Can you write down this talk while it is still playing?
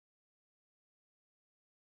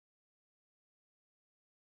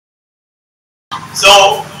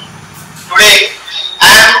So today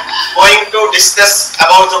I am going to discuss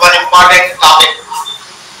about one important topic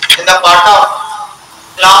in the part of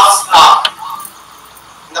class law.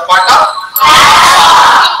 In the part of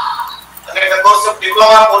under the course of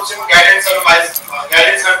diploma course in guidance and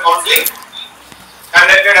counseling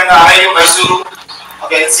conducted under RIU Mysuru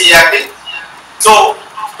of NCERT. So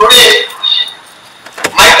today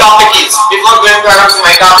my topic is, before going to announce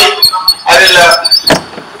my topic, I will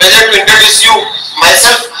pleasure to introduce you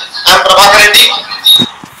myself. I am Prabhakar Reddy,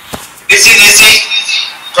 DCGC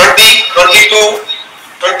 2022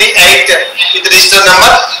 28 with register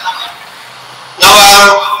number. Now I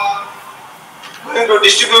am going to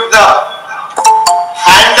distribute the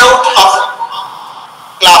handout of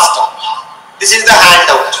class talk. This is the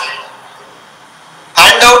handout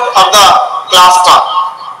of the class talk.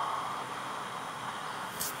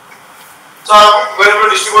 So I am going to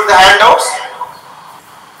distribute the handouts.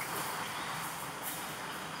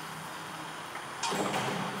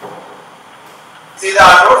 See the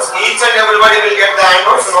handouts. Each and everybody will get the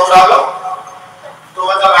handouts, no problem. So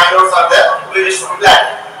much of handouts are there. We will distribute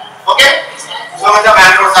that. Okay? So much of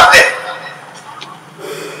handouts are there.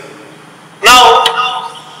 Now,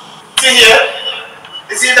 see here.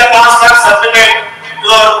 This is the class work submitted to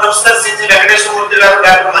our Professor C.G. Venkateswara Murthy Garu,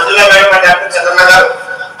 Dr. Manjula Madam and Dr. Chandana Garu,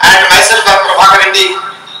 and myself, Dr. Prabhakar Reddy.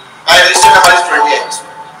 My register number is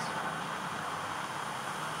 28.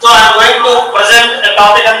 So I am going to present a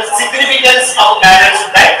topic on the significance of balanced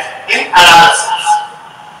diet in adolescence.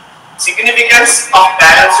 Significance of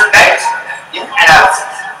balanced diet in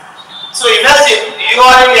adolescence. So imagine you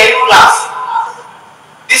are in 8th class.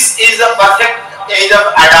 This is the perfect age of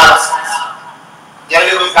adolescence.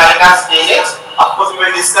 Generally we call it as teenage. Of course we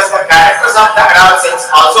will discuss the characters of the adolescence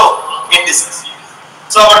also in this.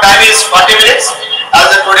 So our time is 40 minutes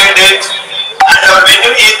as the today date, and our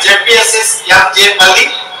venue is JPSS J. Palli,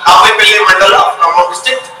 Kampipalli Mandal of Khammam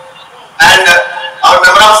district, and our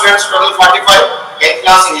number of students total 45, 8th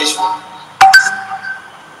class English.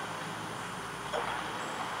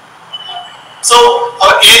 So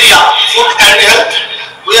our area, food and health,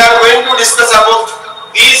 we are going to discuss about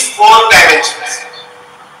these 4 dimensions: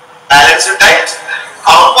 balanced diet,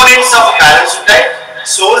 components of balanced diet,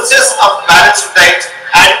 sources of balanced diet,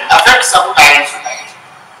 and effects of balanced diet.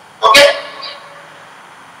 Okay?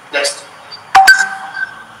 Next.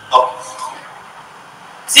 Okay.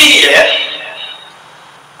 See here,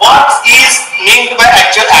 what is meant by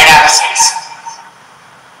actual adolescence?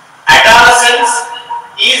 Adolescence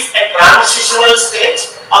is a transitional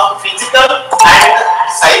stage of physical and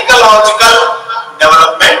psychological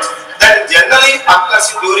development that generally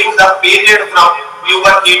occurs during the period from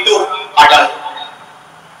puberty to adulthood.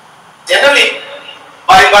 Generally,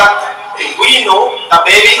 by birth, we know the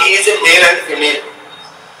baby is a male and female.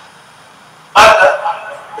 But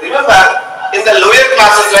remember, in the lower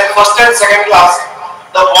classes like first and second class,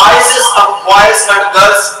 the voices of boys and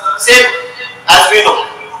girls same as we know.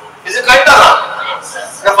 Is it correct or not?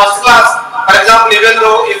 In the first class, for example, even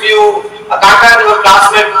though if you contact your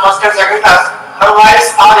classmate in first and second class, her voice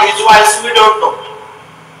or his voice we don't know.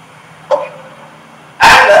 Okay.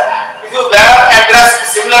 And if you wear a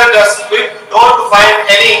dress, similar dress, we don't find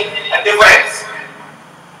any difference.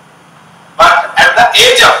 But at the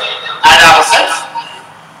age of adolescence,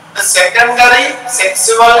 the secondary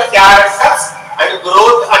sexual characters and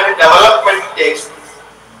growth and development takes place.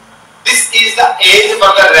 This is the age for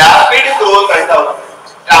the rapid growth and development.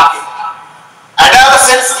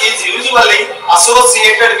 Adolescence is usually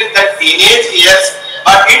associated with the teenage years,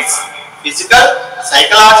 but its physical,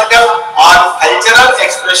 psychological or cultural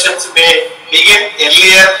expressions may begin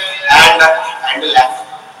earlier and later.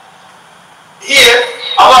 Here,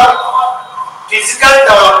 our physical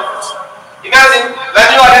development. Imagine when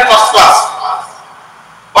you are in first class,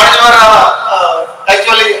 what is your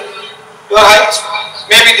actually your height?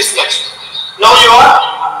 Maybe this much. Now you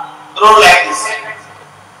are grown like this.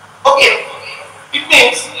 Okay, it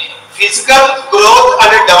means physical growth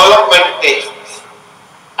and development takes place.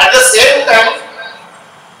 At the same time,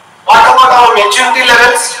 what about our maturity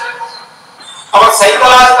levels? Our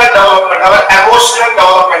psychological development, our emotional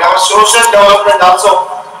development, our social development also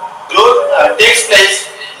growth takes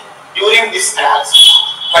place during this adolescence.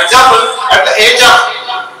 For example, at the age of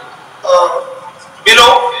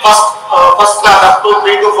below first class up to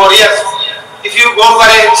 3 to 4 years, if you go for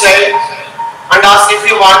a child and ask if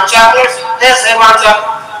you want chocolates, yes, I want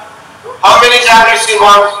chocolate. How many chocolates you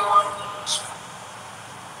want?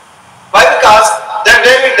 Why? Because that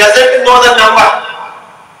baby doesn't know the number.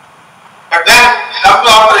 But then come to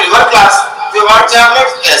after your class, if you want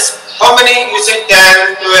chocolates, yes. How many? You say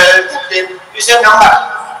 10, 12, 15. You say number.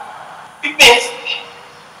 It means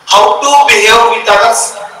how to behave with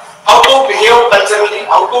others, how to behave culturally,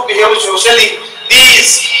 how to behave socially.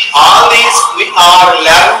 All these we are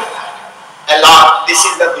learned a lot. This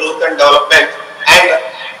is the growth and development, and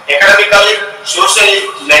academically, socially,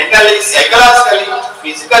 mentally, psychologically,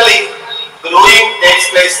 physically, growing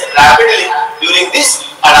takes place rapidly during this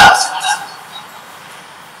adolescence.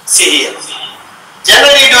 See here.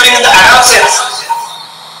 Generally during the adolescence,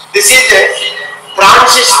 this is a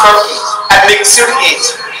transitional age, a mixed age.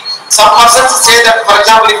 Some persons say that, for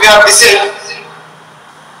example, if you are disabled,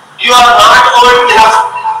 you are not old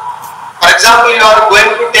enough. For example, you are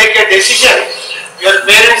going to take a decision. Your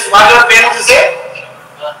parents, what your parents say?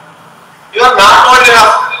 You are not old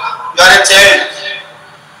enough. You are a child.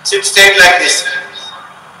 Sit straight like this.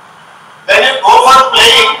 When you go for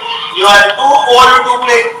playing, you are too old to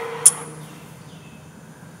play.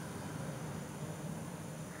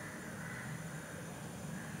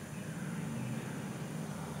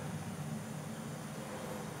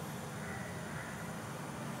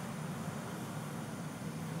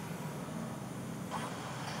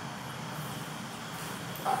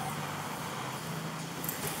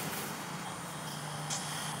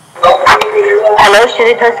 Hello,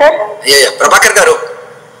 Shridhar sir. Yeah. Prabhakar garu.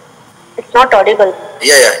 It's not audible.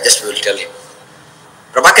 Yeah. Just we will tell him.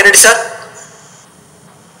 Prabhakar Reddy sir.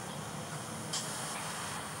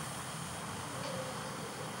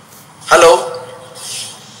 Hello.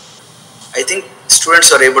 I think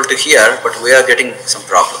students are able to hear, but we are getting some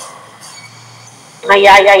problem.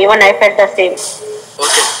 Yeah. Even I felt the same.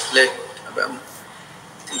 Okay.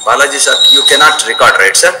 Balaji sir, you cannot record,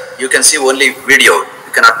 right sir? You can see only video.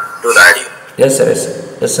 You cannot do the audio. Yes, sir.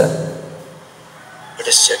 Let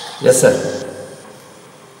us check. Yes, sir.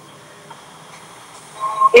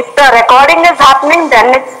 If the recording is happening,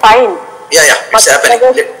 then it's fine. Yeah. It's happening.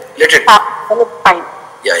 Let it. Then it's fine.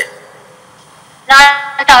 Yeah.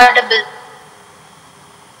 Not audible.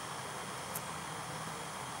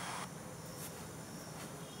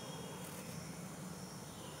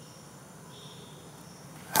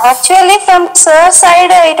 Actually, from sir's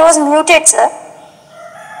side, it was muted, sir.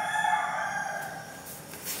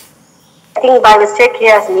 I think by mistake he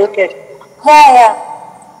has muted. Yeah.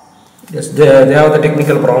 Yes, they have the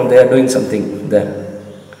technical problem. They are doing something there.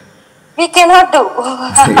 We cannot do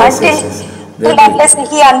Yes. unless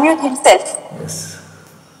he unmute himself. Yes.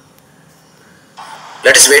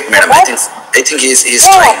 Let us wait, madam. I think he is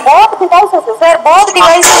Yeah, trying. both devices, sir. Both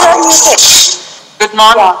devices are muted. Good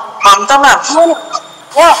morning, Yeah. Mamta ma'am.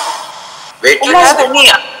 Yeah. Wait. Do you have any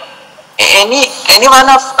one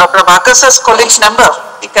of Prabhakar sir's colleagues' number?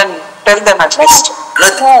 You can tell them at least. No,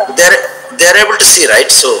 they are able to see, right?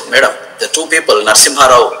 So, madam, the two people, Narsimha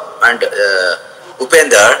Rao and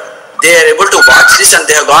Upender, they are able to watch this and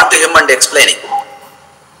they have gone to him and explaining.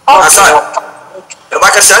 Sir,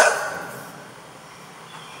 Prabhakar sir.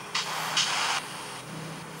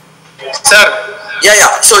 Sir.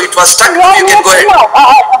 Yeah. So it was stuck. You can go ahead.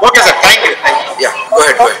 Okay, sir. Thank you. Yeah, go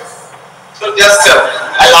ahead. So just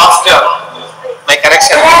I lost my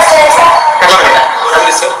correction.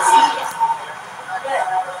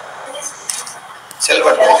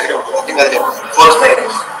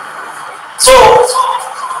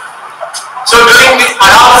 So during the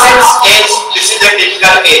adolescence age, this is the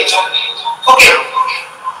typical age. Okay.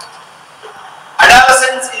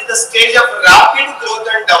 Adolescence is the stage of rapid growth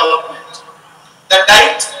and development. The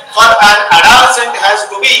diet for an adolescent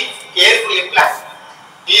has to be carefully planned.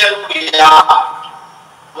 Here we are.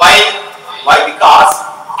 Why? Because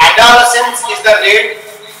adolescence is the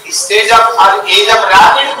stage of or age of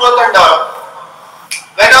rapid growth and development.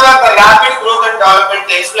 Whenever the rapid growth and development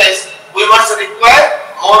takes place, we must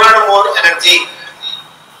require more and more energy.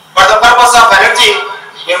 For the purpose of energy,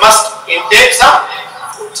 we must intake some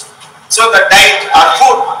food. So the diet or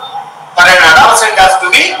food for an adolescent has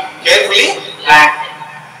to be carefully planned.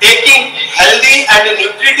 Taking healthy and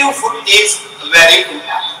nutritive food is very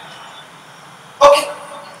important. Okay.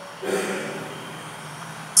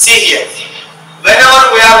 See here. Whenever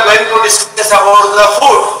we are going to discuss about the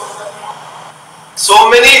food, so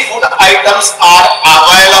many food items are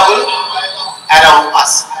available around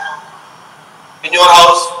us. In your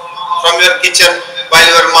house, from your kitchen, while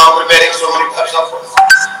your mom preparing so many types of food.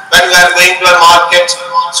 When we are going to a market,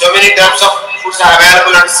 so many types of foods are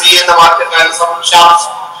available and see in the market and some shops.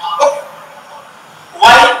 Okay.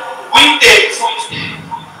 Why we take food?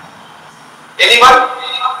 Anyone?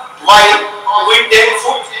 Why we take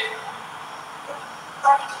food?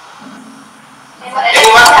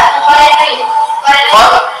 Anyone? For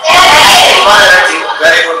energy.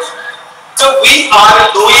 Very good. So we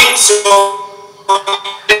are doing so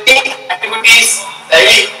many activities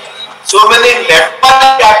daily. So many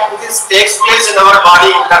metabolic activities takes place in our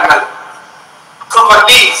body internally. So for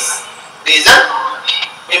this reason,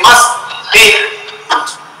 we must take food.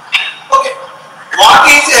 Okay. What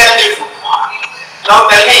is healthy food? Now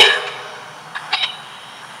tell me.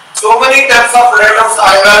 So many types of items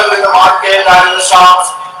are available in the market, or in the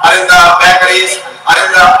shops, or in the bakeries, or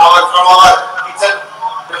in the from our kitchen,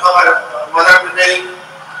 from our mother to tell.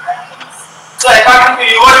 So according to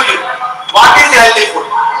your view, what is healthy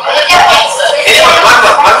food? Anyone, one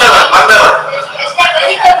by one.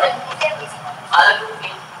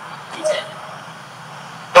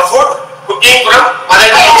 The food cooking from mother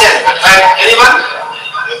kitchen. And anyone?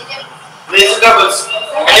 Vegetables.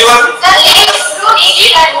 Anyone?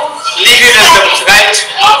 Leafy vegetables, right?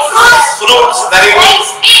 Fruits, very good.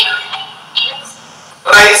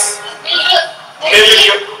 Rice,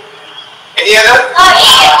 milk. Any other?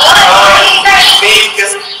 Milk.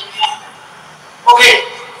 Okay.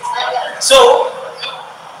 So,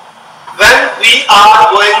 when we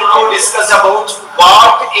are going to discuss about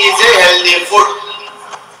what is a healthy food,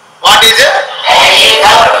 what is it?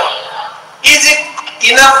 Is it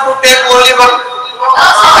enough to take only one?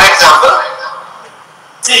 For example,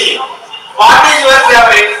 see, what is your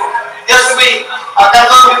favorite food? Just be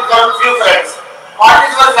confirm with few friends. What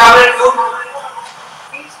is your favorite food?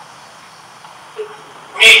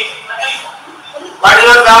 Meat. What is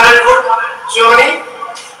your favorite food? Shivani?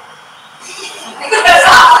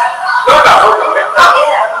 Don't talk.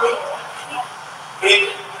 Meat.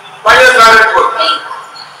 What is your favorite food?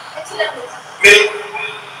 Milk.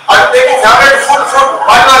 Are you taking favorite food?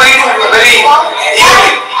 What you are eating very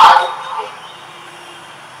eagerly?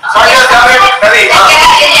 What is your favorite curry?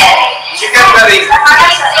 Chicken curry.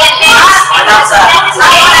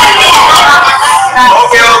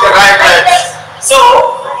 Okay, right. So,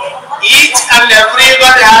 each and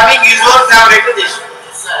everyone having his own favorite dish.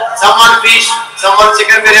 Someone fish, someone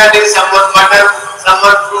chicken biryani, someone mutton,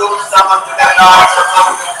 someone fruit, someone chicken dal,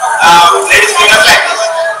 someone ladies fingers like this.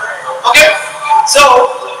 Okay? So,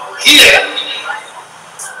 here,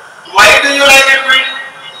 why do you like it?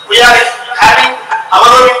 We are having our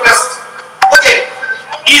own interest. Okay.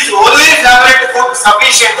 Is only favorite food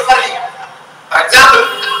sufficient for you? For example,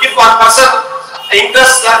 if one person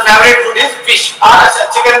interest or favorite food is fish or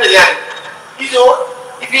chicken biryani,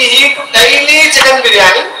 if we eat daily chicken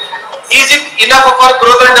biryani, is it enough for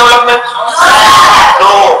growth and development?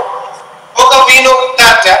 No. Okay, we know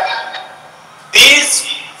that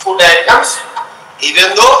these food items,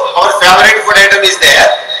 even though our favorite food item is there,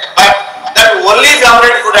 but that only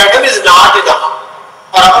favorite food item is not enough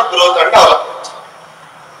for our growth and development.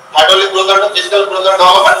 Not only growth and physical growth and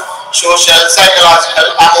development, social, psychological,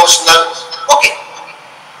 emotional. Okay.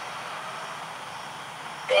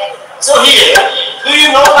 So here, do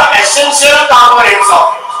you know the essential components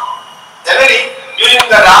of it? Generally, during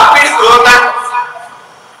the rapid growth and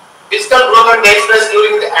physical growth and takes place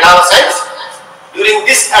during the adolescence, during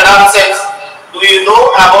this adolescence, do you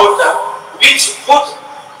know about which food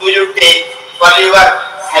do you take for your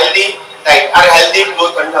healthy diet or healthy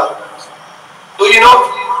growth and development? Do you know?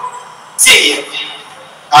 See here,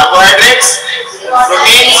 carbohydrates,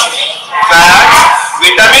 proteins, fats,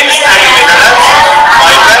 vitamins and minerals,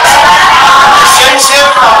 fibers, essential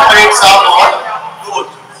components of our food.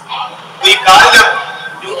 We call them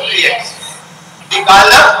nutrients.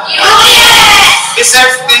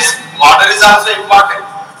 Besides this, water is also important.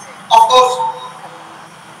 Of course,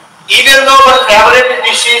 even though our favorite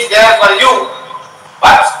dish is there for you,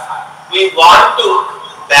 but we want to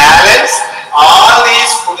balance all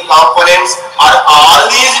these food components or all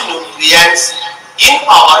these nutrients in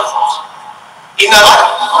our food.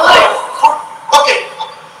 Okay.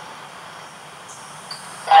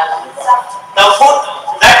 The food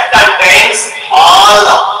that contains all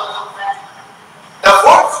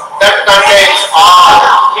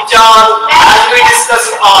which are, as we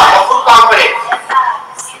discussed, all the food components.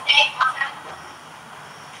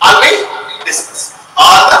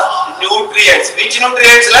 All the nutrients. Which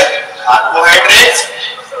nutrients? Like carbohydrates,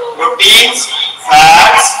 proteins,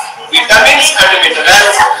 fats, vitamins and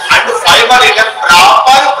minerals, and fiber in a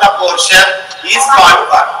proper proportion is called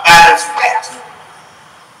balanced diet.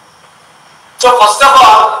 So first of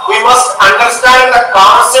all, we must understand the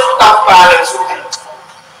concept of balanced diet.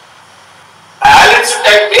 Balanced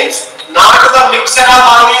diet means not the mixture of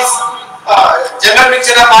all these general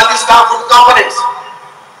mixture of all these food components.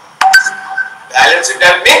 Balanced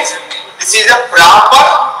diet means this is a proper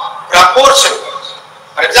proportion.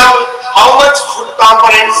 For example, how much food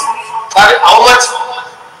components or how much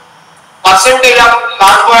percentage of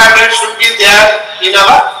carbohydrates should be there in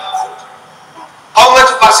our food? How much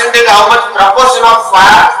percentage, how much proportion of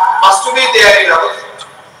fat must must be there in our food?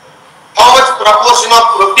 How much proportion of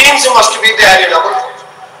proteins must be there in our food?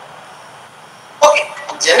 Okay,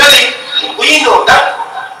 generally we know that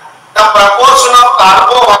the proportion of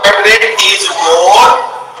carbohydrate is more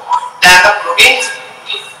than the proteins.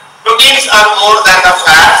 Proteins are more than the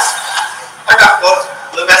fats, and of course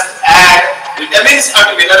we must add vitamins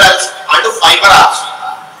and minerals and fiber also.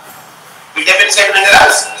 Vitamins and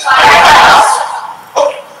minerals and fiber.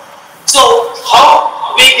 Okay. So how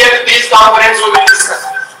we get these components we will discuss.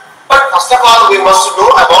 But first of all we must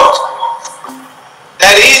know about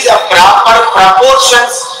there is a proper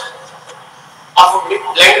proportions of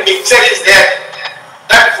blend mixture is there.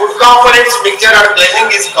 That food components mixture or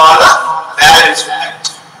blending is called a balanced diet.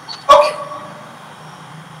 Okay.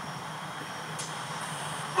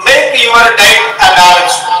 Make your diet a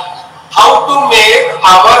balanced one. How to make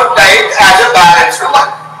our diet as a balanced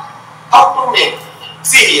one? How to make?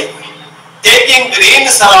 See here. Taking green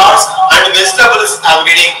salads and vegetables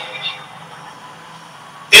every day.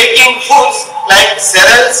 Taking foods like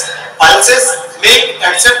cereals, pulses, milk,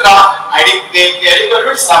 etc.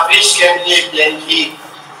 adequately sufficiently plenty.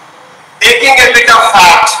 Taking a bit of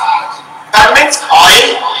fat. That means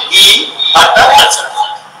oil, ghee, butter, etc.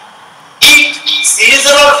 Eat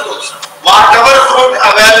seasonal fruits. Whatever fruit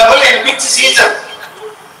available in which season,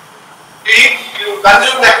 you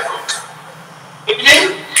consume that fruit. It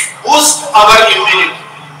will boost our immunity.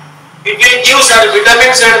 It will give us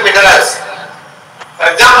vitamins and minerals.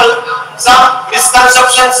 For example, some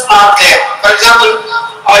misconceptions are there. For example,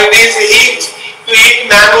 it is heat to eat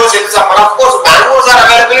mangoes in summer. Of course, mangoes are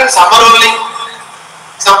available in summer only.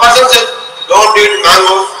 Some person says, don't eat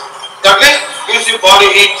mangoes. That will gives you body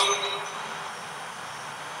heat.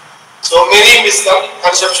 So many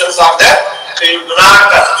misconceptions are there. So you do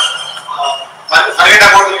not forget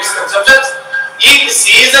about the misconceptions. Eat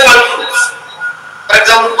seasonal fruits. For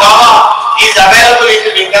example, guava is available in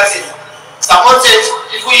the winter season. Someone says,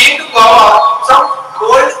 if we eat guava, some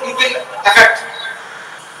cold it will affect.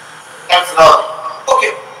 That's wrong.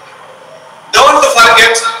 Okay. Don't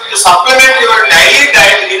forget to supplement your daily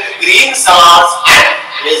diet with green salads and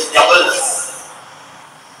vegetables.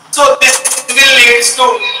 So this will lead to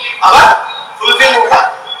our fulfilling the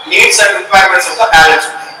needs and requirements of the balanced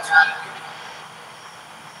diet.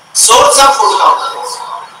 Source of food components.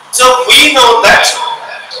 So we know that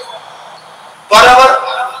for our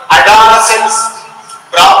adolescence,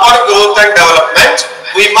 proper growth and development,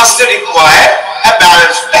 we must require a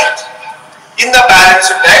balanced diet. In the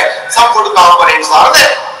balanced diet, some food components are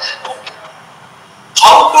there.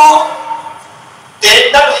 How to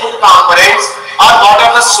take the food components or what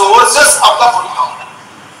are the sources of the food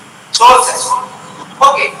components? Sources.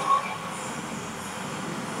 Okay.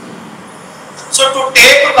 So to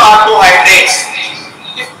take carbohydrates,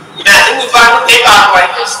 imagine if I want to take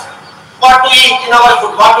carbohydrates, what to eat in our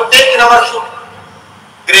food, what to take in our food?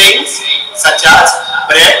 Grains such as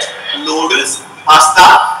bread, noodles,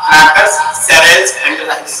 pasta, crackers, cereals and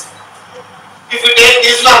rice. If we take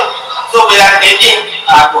this one, so we are taking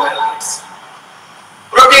carbohydrates.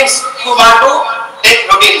 Proteins, you want to take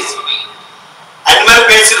proteins. Animal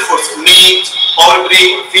based foods, meat,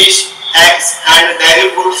 poultry, fish, eggs and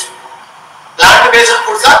dairy foods. Plant based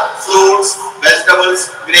foods are fruits,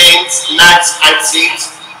 vegetables, grains, nuts and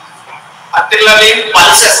seeds. Particularly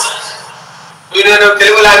pulses. You know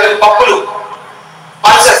Telugu language pappulu.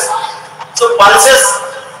 Pulses. So pulses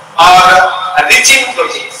are rich in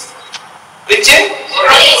proteins. Rich in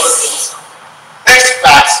proteins. Next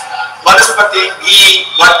fats. Vanaspati, ghee,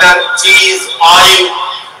 butter, cheese, oil.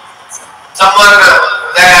 Some are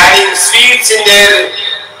they are adding sweets in their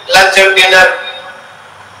lunch and dinner.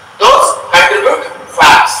 Those contribute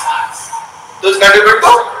fats. Those contribute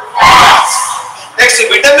to fats. Next,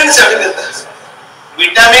 vitamins and minerals.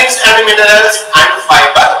 Vitamins and minerals and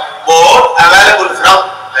fiber both available from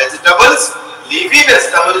vegetables, leafy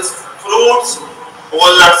vegetables, fruits,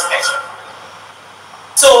 walnuts, etc.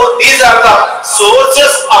 So these are the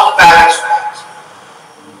sources of balanced diet.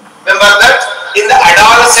 Remember that in the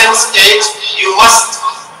adolescent stage you must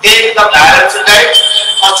take the balanced diet.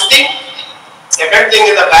 First thing. Second thing,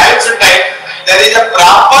 in the balanced diet there is a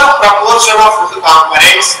proper proportion of food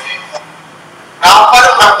components. Proper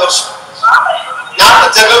proportion, not the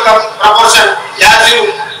general proportion as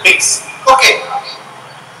you mix. Okay.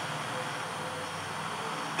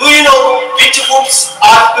 Do you know which foods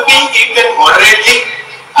are to be eaten moderately,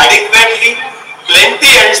 adequately,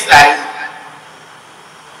 plenty and sparingly?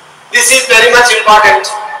 This is very much important.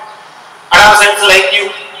 Adolescents like you.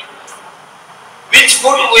 Which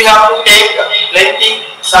food we have to take plenty,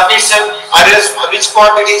 sufficient, or else which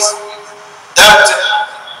quantities? That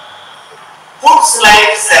Foods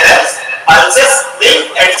like cereals, pulses,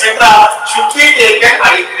 milk, etc. should be taken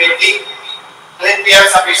adequately, plenty and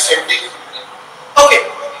sufficiently. Okay.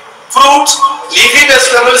 Fruits, leafy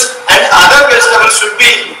vegetables and other vegetables should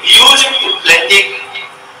be used in plenty.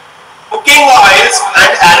 Cooking oils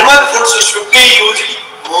and animal foods should be used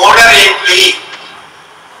moderately.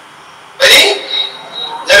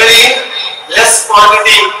 Very less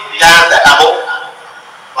quantity than the above.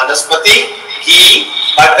 Vanaspati, ghee,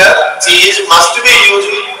 butter, cheese must be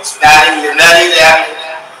used sparingly, very rarely.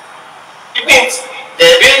 It means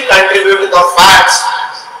they will contribute to the fats.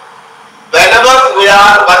 Whenever we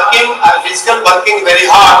are working, our physical working very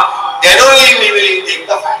hard, then only we will intake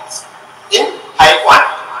the fats in high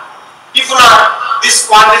quantity. If not, this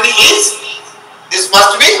quantity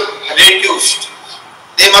must be reduced.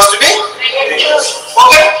 They must be reduced.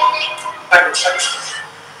 Okay?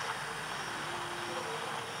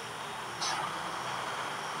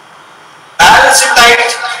 Balanced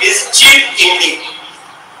diet is cheap indeed.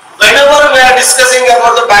 Whenever we are discussing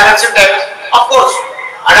about the balanced diet, of course,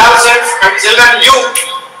 adolescents and children, you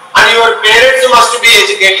and your parents must be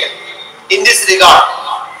educated in this regard.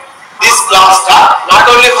 This class not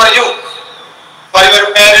only for you, for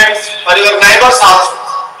your parents, for your neighbors also.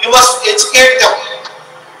 You must educate them.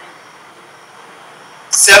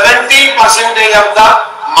 70% of the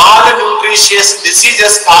malnutritious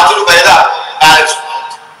diseases caused by the balance,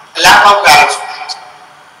 lack of balance.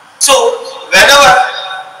 So, whenever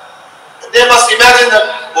they must imagine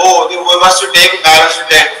that, oh, we must take balanced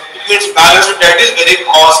diet. It means balanced diet is very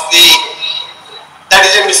costly. That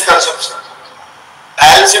is a misconception.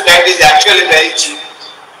 Balanced diet is actually very cheap.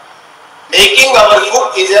 Making our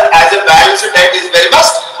food as a balanced diet is very much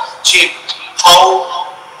cheap. How?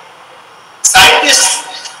 Scientists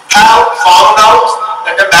have found out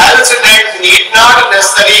that a balanced diet need not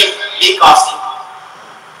necessarily be costly.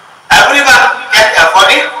 Everyone can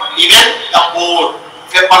afford it, even the poor.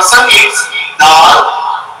 If a person eats dal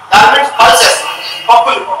means pulses,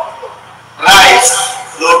 purple, rice,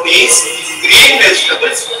 rotis, green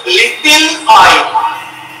vegetables, little oil,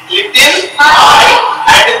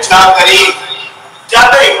 and jaggery,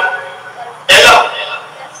 jaggery.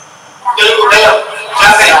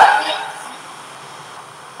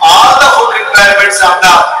 All the food requirements of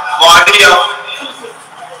the body of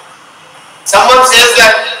someone says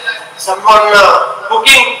that someone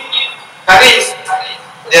cooking curries,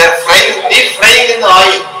 they are deep frying in the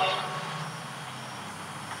oil.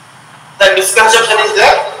 The misconception is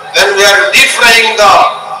that when we are deep frying the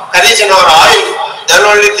curries in our oil, then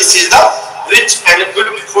only this is the rich and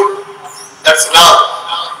good food. That's wrong.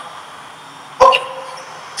 Okay.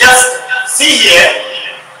 Just see here.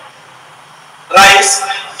 Rice,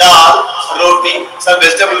 dal, roti, some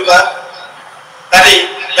vegetable curry,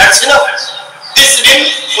 that's enough. This will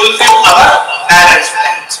fulfill our balanced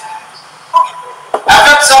diet.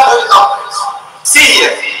 Effects of whole complex. See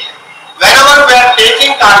here, whenever we are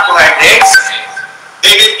taking carbohydrates,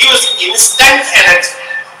 they will give instant energy.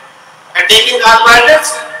 And taking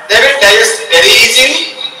carbohydrates, they will digest very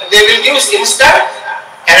easily, and they will give instant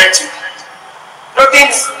energy.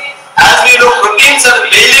 Proteins. As we know, proteins are the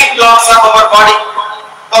building blocks of our body.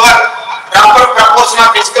 Our proper proportion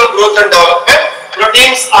of physical growth and development,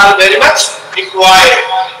 proteins are very much required.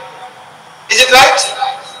 Is it right?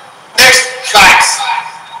 Next, fats.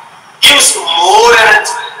 Gives more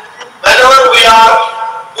energy. Whenever we are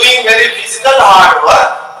doing very physical hard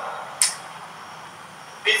work,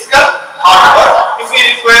 if we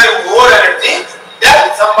require more energy,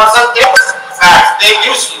 then some person takes fats. They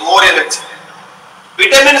give more energy.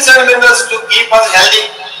 Vitamins and minerals to keep us healthy,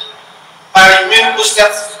 for immune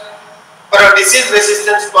boosters, for our disease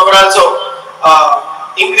resistance power also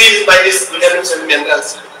increased by these vitamins and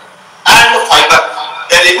minerals. And fiber,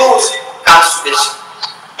 they remove constipation.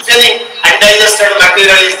 If any undigested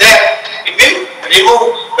material is there, it will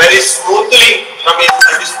remove very smoothly from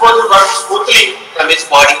his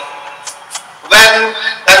body. When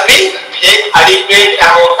we take adequate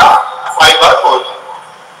amount of fiber food.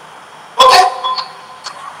 Okay.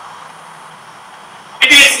 It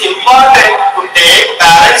is important to take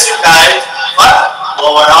balanced diet for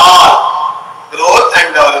overall growth and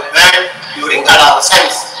development during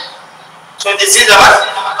adolescence. So this is our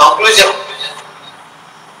conclusion.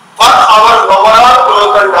 For our overall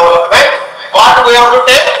growth and development, what we have to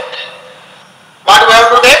take? Balanced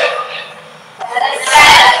diet.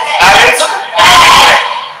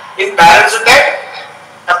 In balanced diet,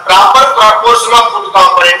 the proper proportion of food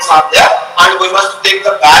components are there, and we must take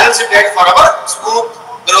the balanced diet for our smooth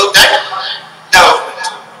growth and development.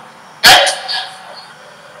 Right?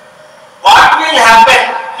 What will happen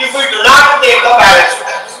if we do not take the balanced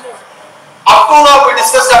diet? Of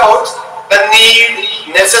need,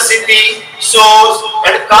 necessity, source,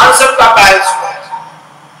 and concept of balanced diet.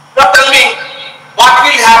 Now tell me, what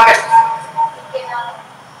will happen?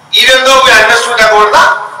 Even though we understood about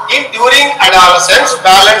during adolescence,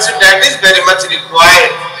 balanced diet is very much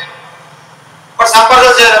required. But some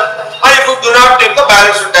persons say, if you do not take the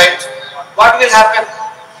balanced diet, what will happen?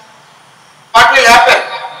 What will happen?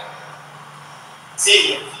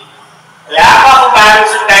 See, lack of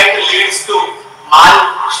balanced diet leads to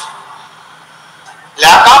malnutrition.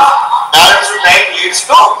 Lack of balanced diet leads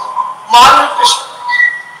to malnutrition,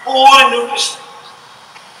 poor nutrition.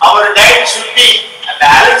 Our diet should be a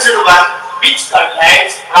balanced one which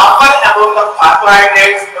contains proper amount of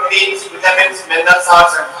carbohydrates, proteins, vitamins, mineral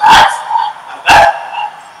salts and fats. And the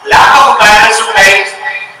lack of balanced diet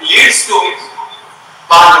leads to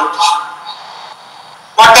malnutrition.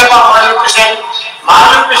 What type of malnutrition?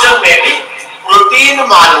 Malnutrition may be protein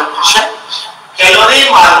malnutrition, calorie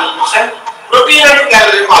malnutrition, protein and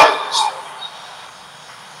calorie malnutrition.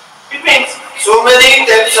 It means so many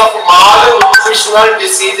types of malnutritional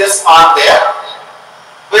diseases are there.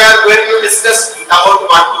 We are going to discuss about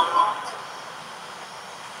one.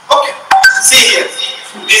 Okay, see here.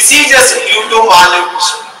 Diseases due to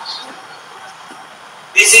malnutrition.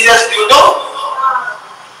 Diseases due to.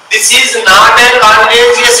 This is not an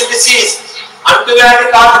contagious disease.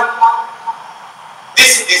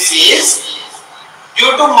 This disease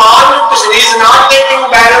due to malnutrition is not taking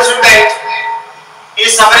balanced diet. He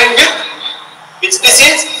is suffering with which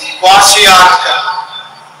disease? Kwashiorkor.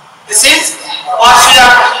 This is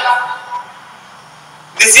kwashiorkor.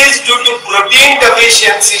 This is due to protein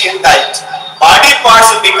deficiency in diet. Body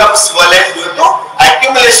parts become swollen due to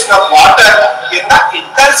accumulation of water in the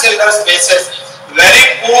intercellular spaces.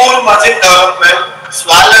 Very poor muscle development,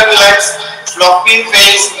 swollen legs, floppy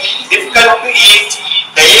face, difficult to eat,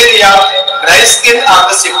 diarrhea, dry skin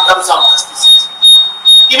are the symptoms of this disease.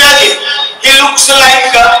 Imagine, he looks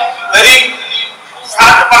like a very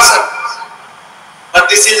fat person,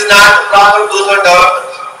 but this is not proper muscle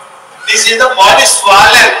development. This is the body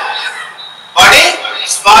swollen. Body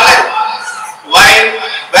swollen. While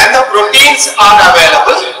when the proteins are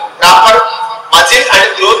available, proper muscle and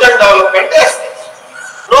growth and development is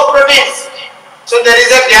no proteins. So there is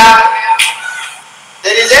a gap.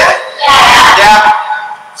 There is a gap.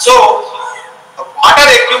 So water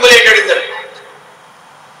accumulated in the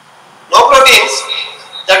no proteins.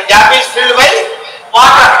 The gap is filled by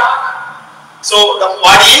water. So the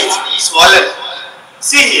body is swollen.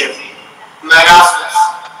 See here, marasmus.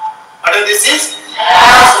 What is this?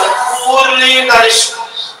 Poorly nourished.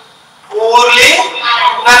 Poorly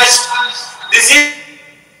nourished. This is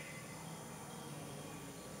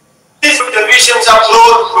deficiency of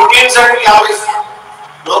proteins and calories.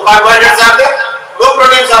 No carbohydrates are there, no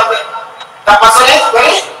proteins are there. The person is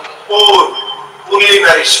very poor, poorly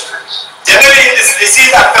nourished. Generally, this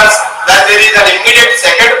disease occurs when there is an immediate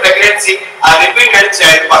second pregnancy or repeated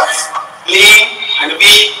childbirth. Lean and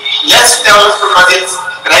weak, less developed muscles,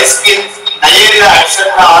 dry skin, diarrhea,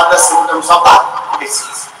 etc. are the symptoms of the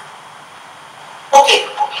disease. Okay,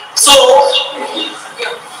 so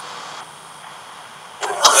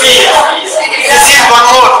see, this is one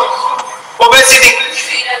more. Obesity.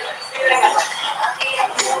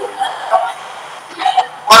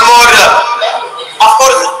 One more. Of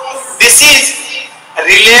course, this is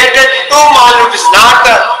related to malnutrition, not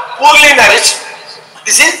poorly nourished.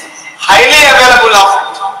 This is highly available of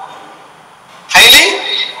it. Highly.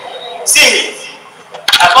 See,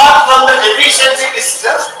 apart from the deficiency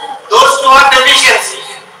diseases, those two are deficiency.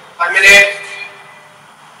 1 minute.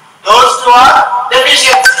 Those two are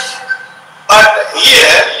deficiencies. But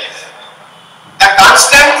here, the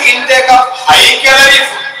constant intake of high calorie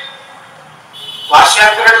food,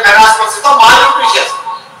 kwashiorkor and marasmus is the malnutrition.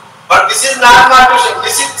 But this is not malnutrition.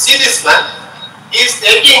 This is, see this one, he is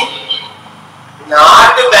taking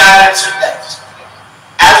not balanced diet.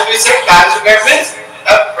 As we said, balanced diet means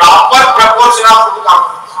a proper proportion of food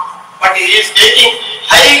components. But he is taking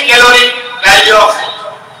high calorie value of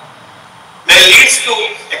food. May leads to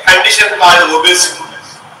a condition called obesity.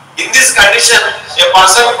 In this condition, a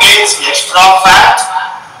person gains extra fat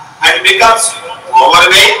and becomes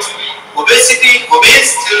overweight. Obesity,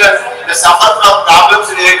 obese children may suffer from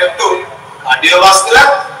problems related to cardiovascular,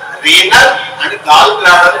 renal and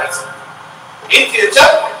gallbladder. In future,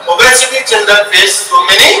 obesity children face so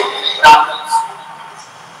many problems.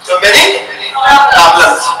 So many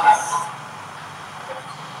problems.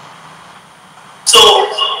 So,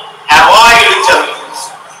 avoid junk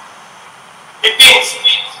foods. It means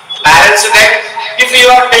balanced diet. If you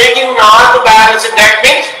are taking not balanced diet,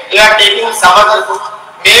 means you are taking some other food.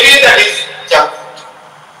 Maybe that is junk food.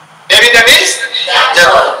 maybe that is junk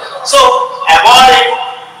food. So avoid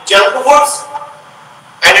junk foods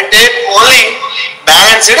and take only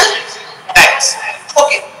balanced diets.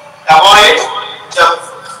 Okay, avoid junk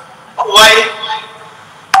food. Why?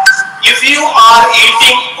 If you are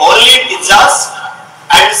eating only pizzas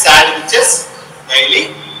and sandwiches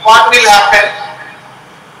daily, what will happen?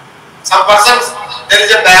 Some persons, there is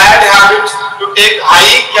a bad habit to take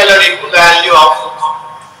high caloric value of food.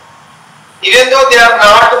 Even though they are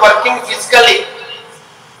not working physically,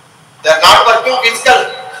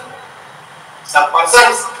 some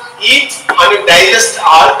persons eat and digest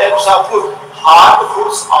all types of food, hard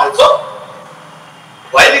foods also.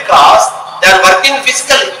 Why? Because they are working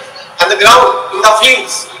physically on the ground, in the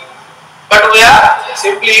fields. But we are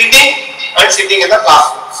simply eating and sitting in the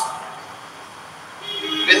classrooms.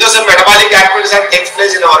 Even though some metabolic activities that takes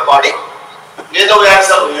place in our body, even though we have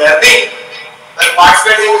some learning, by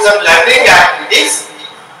participating in some learning activities,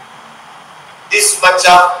 this much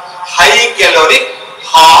of high caloric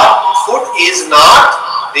hard food is not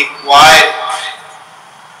required.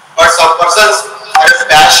 But some persons have a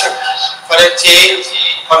passion for a change,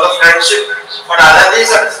 for the friendship, for other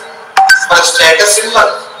reasons, for a status symbol.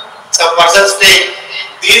 Some persons take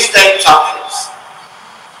these types of foods,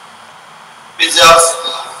 pizzas,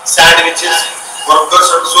 sandwiches, burgers,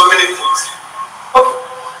 and so many things. Okay.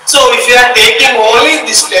 So if you are taking only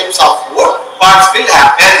these types of food, what will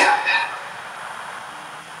happen?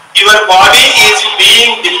 Your body is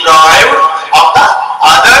being deprived of the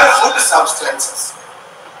other food substances.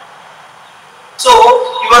 So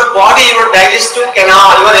your body, your digestive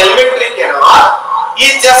canal, your alimentary canal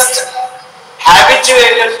is just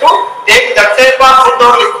habituated to take that type of food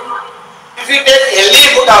only. If you take healthy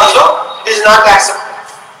food also, it is not accepted.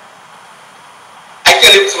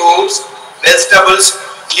 Actually, fruits, vegetables,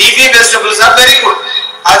 leafy vegetables are very good,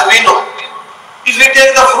 as we know. If we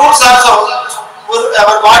take the fruits also,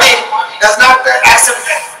 our body does not accept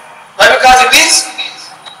it. Why? Because it is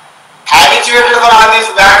habituated for all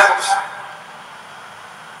these bad foods.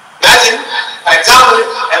 Imagine, for example,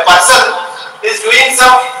 a person is doing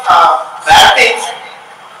some bad things.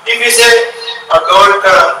 If we say, don't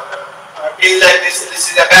feel like this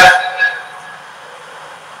is a bad,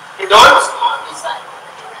 you don't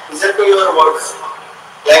listen to your words.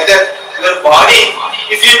 Like that, your body,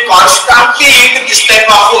 if you constantly eat this type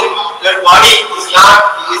of food, your body is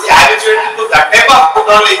habituated to that type of food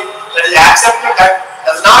only. That is accepted, that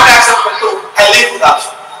does not accept to healthy food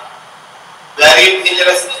also. Very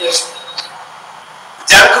dangerous situation.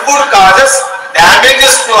 Junk food causes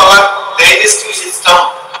damages to our digestive system.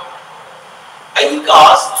 Why?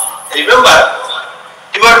 Because, remember,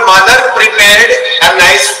 your mother prepared a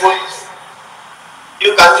nice food.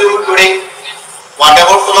 You consume today. What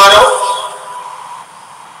about tomorrow?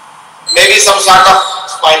 Maybe some sort of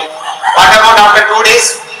spoil. What about after 2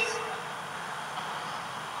 days?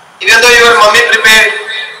 Even though your mommy prepared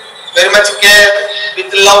very much care,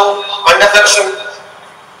 with love and affection,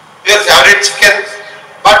 your favorite chicken,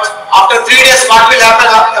 but after 3 days, what will happen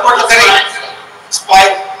about the curry?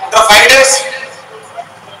 Spoil. After 5 days,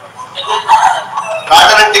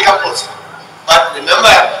 rotten and decompose. But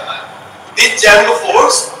remember, these junk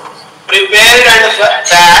foods prepared and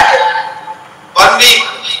packed 1 week,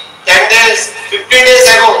 10 days, 15 days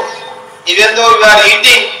ago, even though you are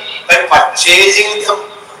eating by purchasing them,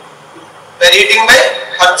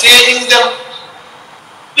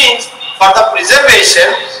 means for the preservation,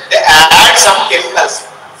 they add some chemicals.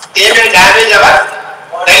 They may damage our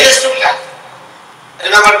digestive tract.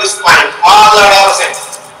 Remember this point, all are our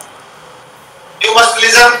senses. You must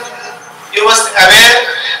listen, you must aware,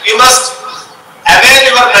 you must aware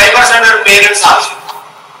your neighbors and your parents also.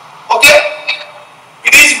 Okay?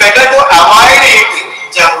 It is better to avoid eating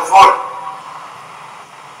junk food.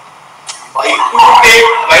 Why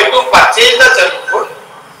to purchase the junk food?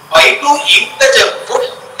 Why to eat the junk food?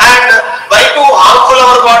 And why to harmful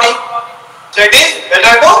our body? So it is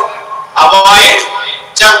better to avoid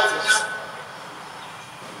junk food.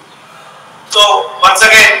 So once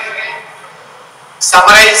again,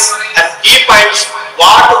 summarize and key points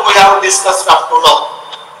what we have discussed up to now.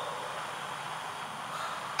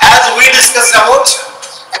 As we discussed about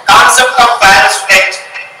the concept of balanced diet,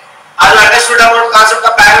 all understood about concept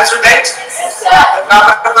of balanced diet? Yes, sir. The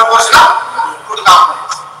proper proportion of food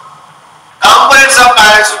components. Components of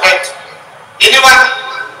balanced diet. Anyone?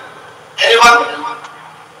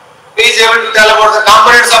 Please able to tell about the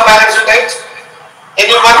components of balanced diet?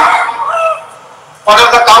 Anyone? What are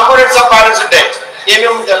the components of balanced diet?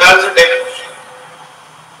 Name the balanced diet.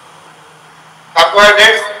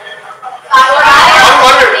 Carbohydrates?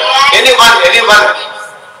 One. Anyone?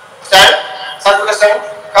 Stand. Stand.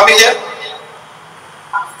 Come here.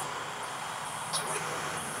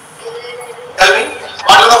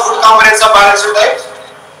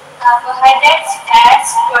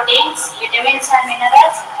 proteins, vitamins and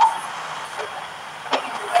minerals.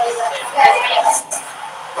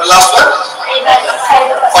 The last one?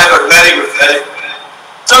 Fiber. Very good. Very good.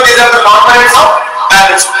 So these are the components of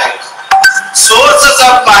balanced diet. Sources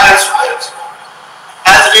of balanced diet.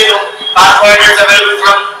 As we know, carbohydrates available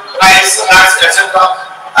from rice, nuts, etc.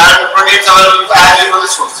 and proteins available as we know the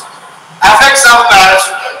source. Effects of balanced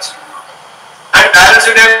diet and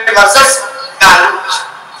balanced diet versus malnutrition.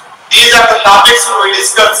 These are the topics we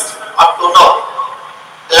discussed up to now.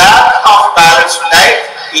 Lack of balanced diet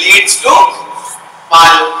leads to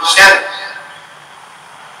malnutrition.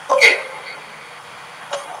 Okay.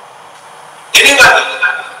 Anyone,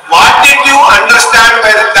 what did you understand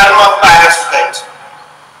by the term of balanced diet?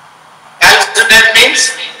 Balanced diet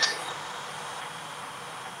means?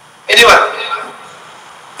 Anyone?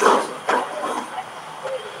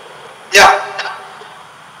 Yeah.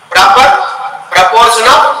 Proper proportion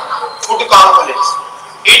of food components.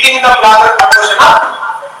 Eating the proper proportion of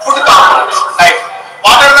food components. Right.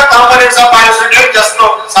 What are the components of balanced diet? Just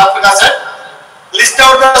now, Satvika said. List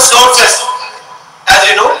out the sources. As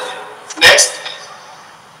you know. Next.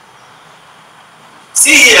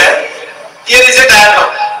 See here. Here is a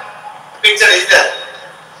diagram. Picture is there.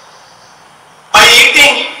 By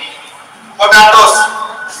eating potatoes.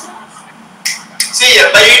 See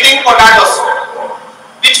here. By eating potatoes.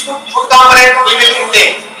 Which food component we will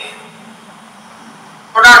intake?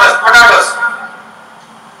 Potatoes.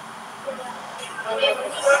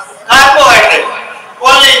 Carbohydrate.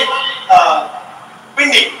 Only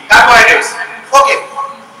pindi. Carbohydrates. Okay.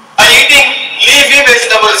 By eating leafy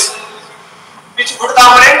vegetables. Which food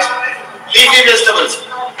component? Leafy vegetables.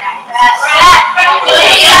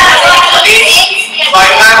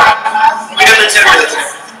 Fiber, vitamins and minerals.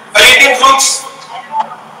 By eating fruits.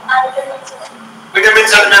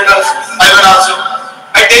 Vitamins and minerals, fiber also.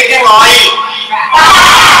 By taking oil,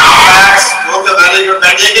 fats, okay, very good.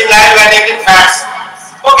 By taking oil, by taking fats.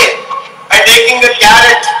 Okay. By taking the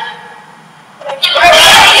carrot,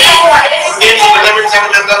 vitamins and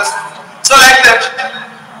minerals. So like that,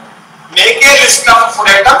 make a list of food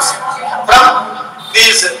items from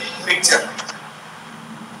this picture.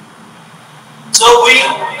 So we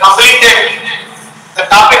completed the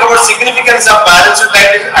topic about significance of balanced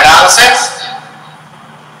diet in adolescence.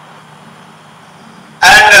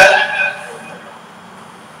 And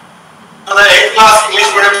the 8th class English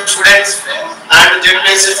medium students and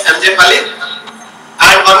JPSS MJ Pali.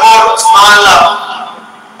 And one more small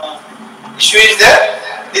issue is there.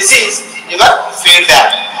 This is your feedback.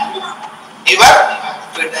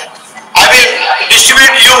 I will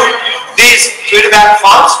distribute you these feedback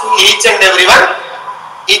forms to each and everyone.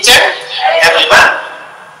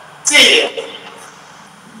 See here.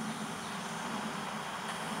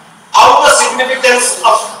 How the significance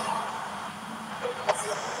of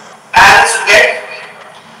balanced diet?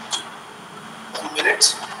 1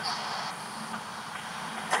 minute.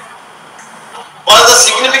 What is the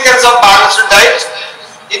significance of balanced diet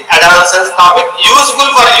in adolescence topic? Useful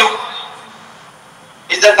for you.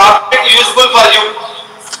 Is the topic useful for you?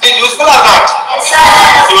 Is useful or not? Yes, sir.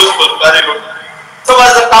 Useful. Very good. So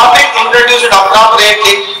was the topic introduced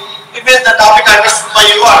appropriately? It means the topic understood by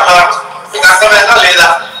you or not?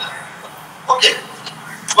 Okay.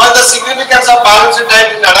 What the significance of balanced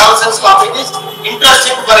diet in adolescence topic is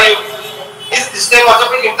interesting for you. Is this time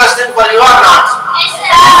also interesting for you or not? Yes, sir.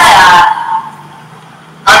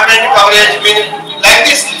 Content coverage, meaning like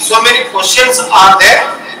this, so many questions are there.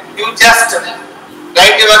 You just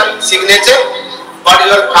write your signature, what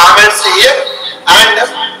your comments here, and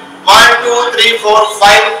 1, 2, 3, 4,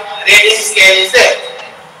 5 rating scale is there.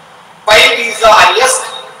 5 is the highest,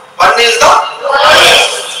 1 is the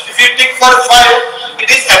lowest. If you tick for 5,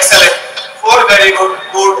 it is excellent. 4 very good,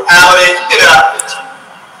 good, average, even average.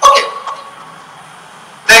 Okay.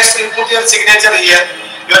 Next, you put your signature here,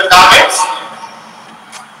 your comments.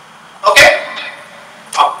 Okay.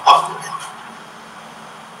 Up.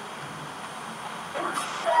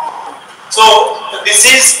 So this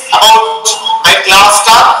is about my class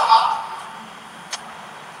talk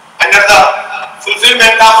under the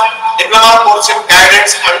fulfillment of diploma course in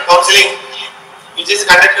guidance and counseling, which is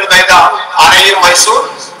conducted by the RIA Mysore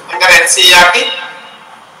under NCERT.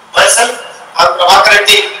 Myself, Prabhakar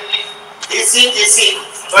Reddy, DCGC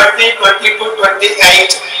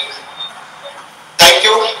 2022-28. Thank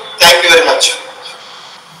you very much.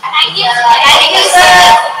 Thank you,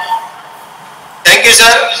 sir. Thank you,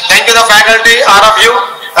 sir. Thank you, the faculty, all of you,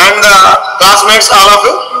 and the classmates, all of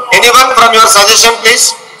you. Anyone from your suggestion,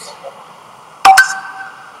 please?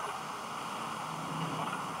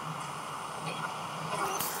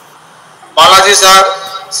 Balaji sir,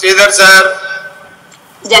 Sridhar sir,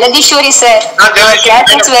 Jaladishwari sir. Jaladishwari Class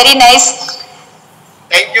is madam. very nice.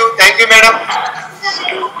 Thank you, madam.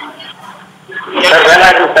 Sir, well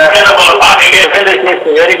done, sir. Presentation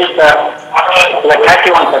is very good, sir. Like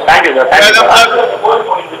happy one, sir. Thank you, sir. Thank you, sir.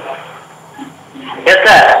 Yes,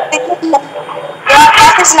 sir. Your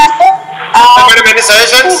class is not Madam, any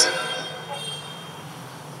suggestions?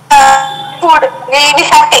 food. We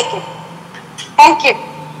have taken. Thank you.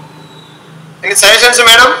 Any suggestions,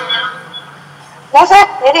 madam? No sir,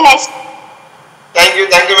 very nice. Thank you,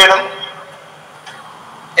 madam.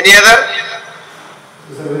 Any other?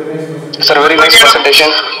 Sir, very nice presentation.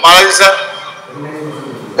 Balaji sir.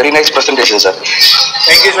 Very nice presentation, sir.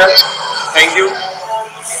 Thank you, sir. Thank you.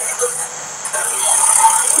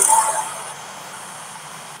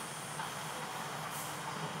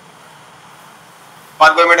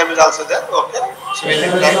 Margot madam is also there. Okay.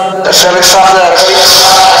 Shall we stop the recording?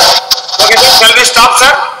 Okay, sir. Shall we stop,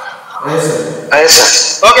 sir? Yes, sir. Yes,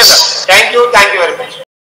 sir. Okay, sir. Thank you very much.